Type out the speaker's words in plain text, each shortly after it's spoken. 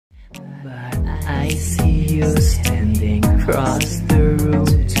see you standing across the room.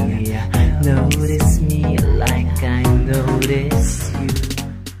 Do ya notice me like I notice you?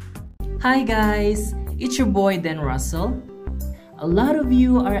 Hi guys, it's your boy denrussel. A lot of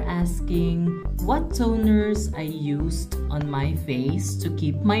you are asking what toners I used on my face to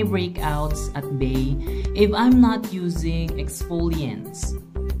keep my breakouts at bay if I'm not using exfoliants.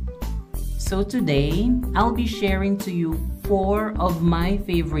 So today, I'll be sharing to you 4 of my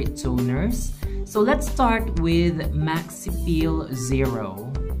favorite toners. So let's start with Maxipeel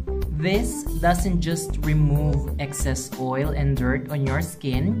Zero. This doesn't just remove excess oil and dirt on your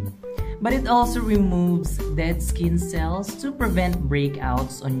skin, but it also removes dead skin cells to prevent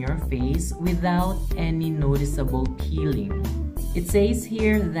breakouts on your face without any noticeable peeling. It says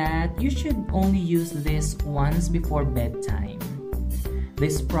here that you should only use this once before bedtime.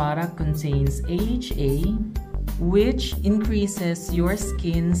 This product contains AHA, which increases your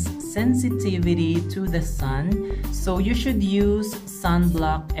skin's sensitivity to the sun, so you should use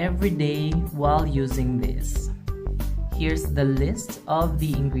sunblock every day while using this. Here's the list of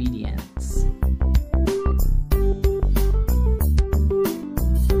the ingredients.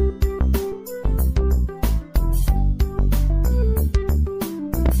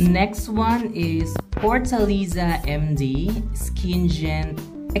 Next one is Hortaleza MD Skingent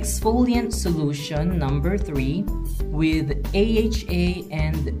Exfoliant Solution number 3 with AHA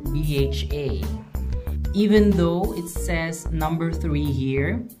and BHA. Even though it says number 3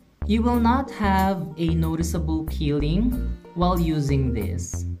 here, you will not have a noticeable peeling while using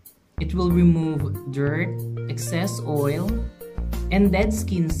this. It will remove dirt, excess oil, and dead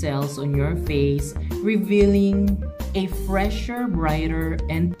skin cells on your face, revealing a fresher, brighter,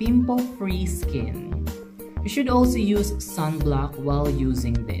 and pimple-free skin. You should also use sunblock while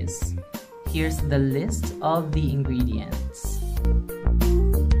using this. Here's the list of the ingredients.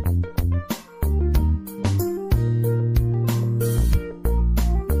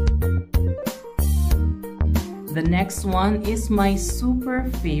 The next one is my super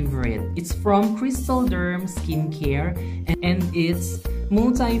favorite. It's from Crystalderm Skincare and it's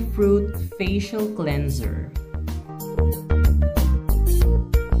Multi-Fruit Facial Cleanser.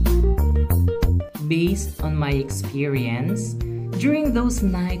 Based on my experience, during those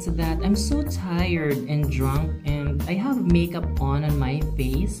nights that I'm so tired and drunk and I have makeup on my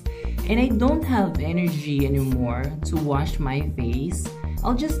face and I don't have energy anymore to wash my face,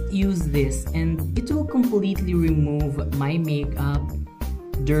 I'll just use this and it will completely remove my makeup,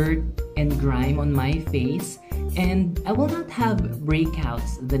 dirt, and grime on my face, and I will not have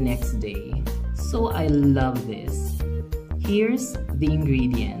breakouts the next day. So I love this. Here's the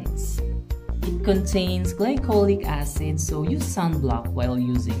ingredients. It contains glycolic acid, so use sunblock while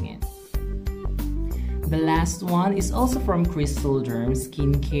using it. The last one is also from Crystalderm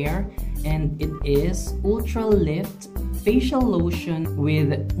Skincare and it is Ultra Lift Facial Lotion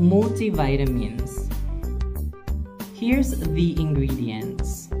with multivitamins. Here's the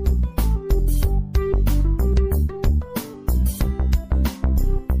ingredients.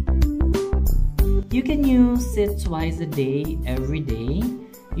 You can use it twice a day, every day.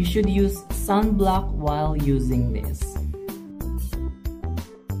 You should use sunblock while using this.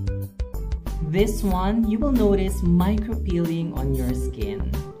 This one, you will notice micro-peeling on your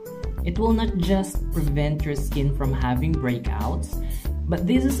skin. It will not just prevent your skin from having breakouts, but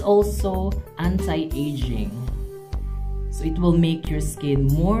this is also anti-aging. So it will make your skin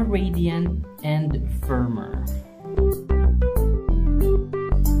more radiant and firmer.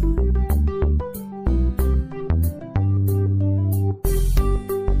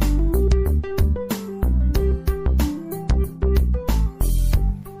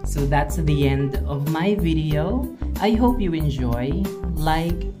 So that's the end of my video. I hope you enjoy.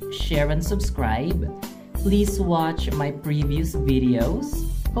 Like, share, and subscribe. Please watch my previous videos.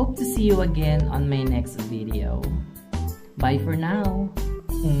 Hope to see you again on my next video. Bye for now.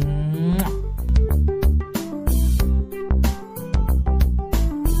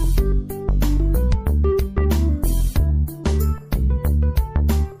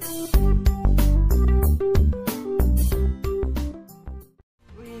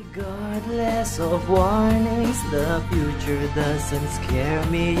 Regardless of warnings, the future doesn't scare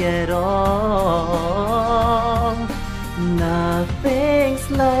me at all.